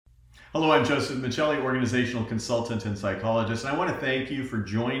Hello, I'm Joseph Michelli, organizational consultant and psychologist, and I want to thank you for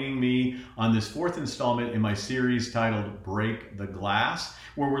joining me on this fourth installment in my series titled Break the Glass,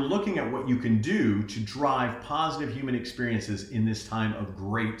 where we're looking at what you can do to drive positive human experiences in this time of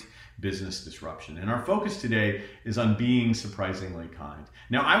great business disruption. And our focus today is on being surprisingly kind.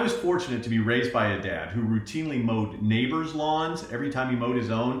 Now, I was fortunate to be raised by a dad who routinely mowed neighbors' lawns every time he mowed his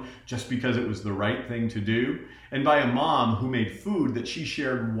own, just because it was the right thing to do, and by a mom who made food that she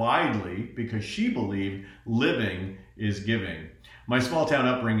shared widely because she believed living is giving. My small town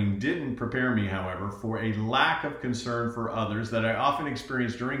upbringing didn't prepare me, however, for a lack of concern for others that I often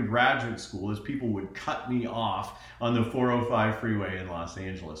experienced during graduate school as people would cut me off on the 405 freeway in Los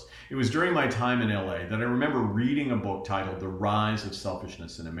Angeles. It was during my time in LA that I remember reading a book titled The Rise of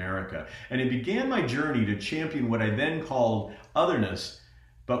Selfishness in America, and it began my journey to champion what I then called otherness,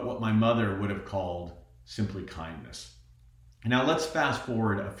 but what my mother would have called simply kindness. Now let's fast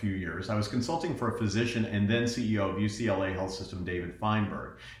forward a few years. I was consulting for a physician and then CEO of UCLA Health System, David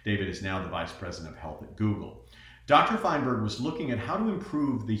Feinberg. David is now the Vice President of Health at Google. Dr. Feinberg was looking at how to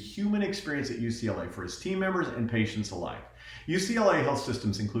improve the human experience at UCLA for his team members and patients alike. UCLA Health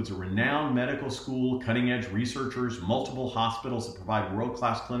Systems includes a renowned medical school, cutting-edge researchers, multiple hospitals that provide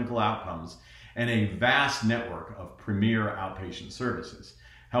world-class clinical outcomes, and a vast network of premier outpatient services.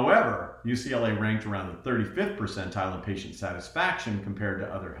 However, UCLA ranked around the 35th percentile in patient satisfaction compared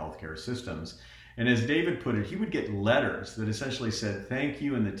to other healthcare systems. And as David put it, he would get letters that essentially said, "Thank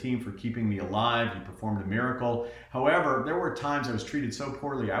you and the team for keeping me alive. You performed a miracle." However, there were times I was treated so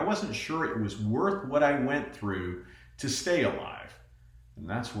poorly, I wasn't sure it was worth what I went through to stay alive. And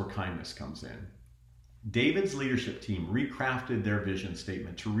that's where kindness comes in. David's leadership team recrafted their vision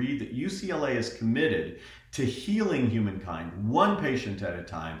statement to read that UCLA is committed to healing humankind one patient at a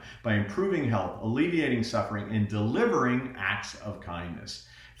time by improving health, alleviating suffering, and delivering acts of kindness.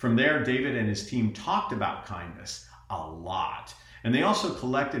 From there, David and his team talked about kindness a lot. And they also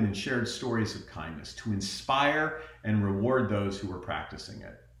collected and shared stories of kindness to inspire and reward those who were practicing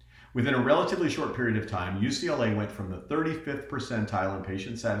it. Within a relatively short period of time, UCLA went from the 35th percentile in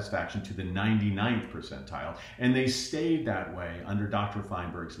patient satisfaction to the 99th percentile, and they stayed that way under Dr.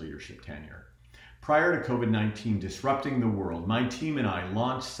 Feinberg's leadership tenure. Prior to COVID-19 disrupting the world, my team and I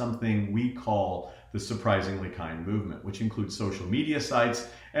launched something we call the Surprisingly Kind movement, which includes social media sites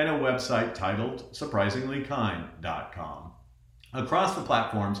and a website titled surprisinglykind.com. Across the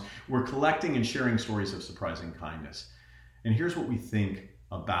platforms, we're collecting and sharing stories of surprising kindness. And here's what we think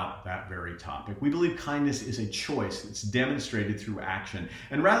about that very topic. We believe kindness is a choice that's demonstrated through action.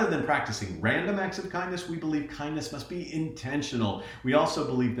 And rather than practicing random acts of kindness, we believe kindness must be intentional. We also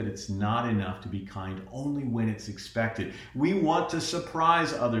believe that it's not enough to be kind only when it's expected. We want to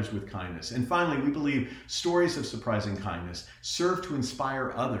surprise others with kindness. And finally, we believe stories of surprising kindness serve to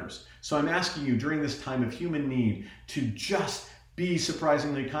inspire others. So I'm asking you during this time of human need to just be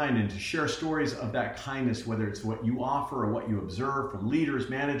surprisingly kind and to share stories of that kindness, whether it's what you offer or what you observe from leaders,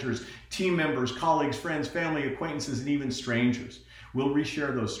 managers, team members, colleagues, friends, family, acquaintances, and even strangers. We'll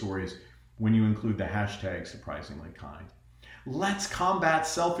reshare those stories when you include the hashtag surprisingly kind. Let's combat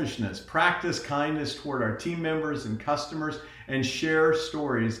selfishness, practice kindness toward our team members and customers, and share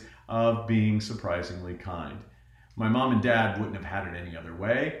stories of being surprisingly kind. My mom and dad wouldn't have had it any other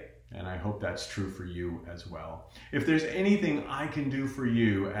way. And I hope that's true for you as well. If there's anything I can do for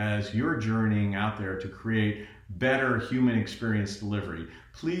you as you're journeying out there to create better human experience delivery,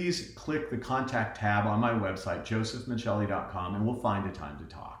 please click the contact tab on my website, josephmichelli.com, and we'll find a time to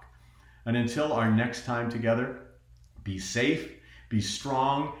talk. And until our next time together, be safe, be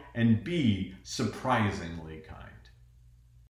strong, and be surprisingly kind.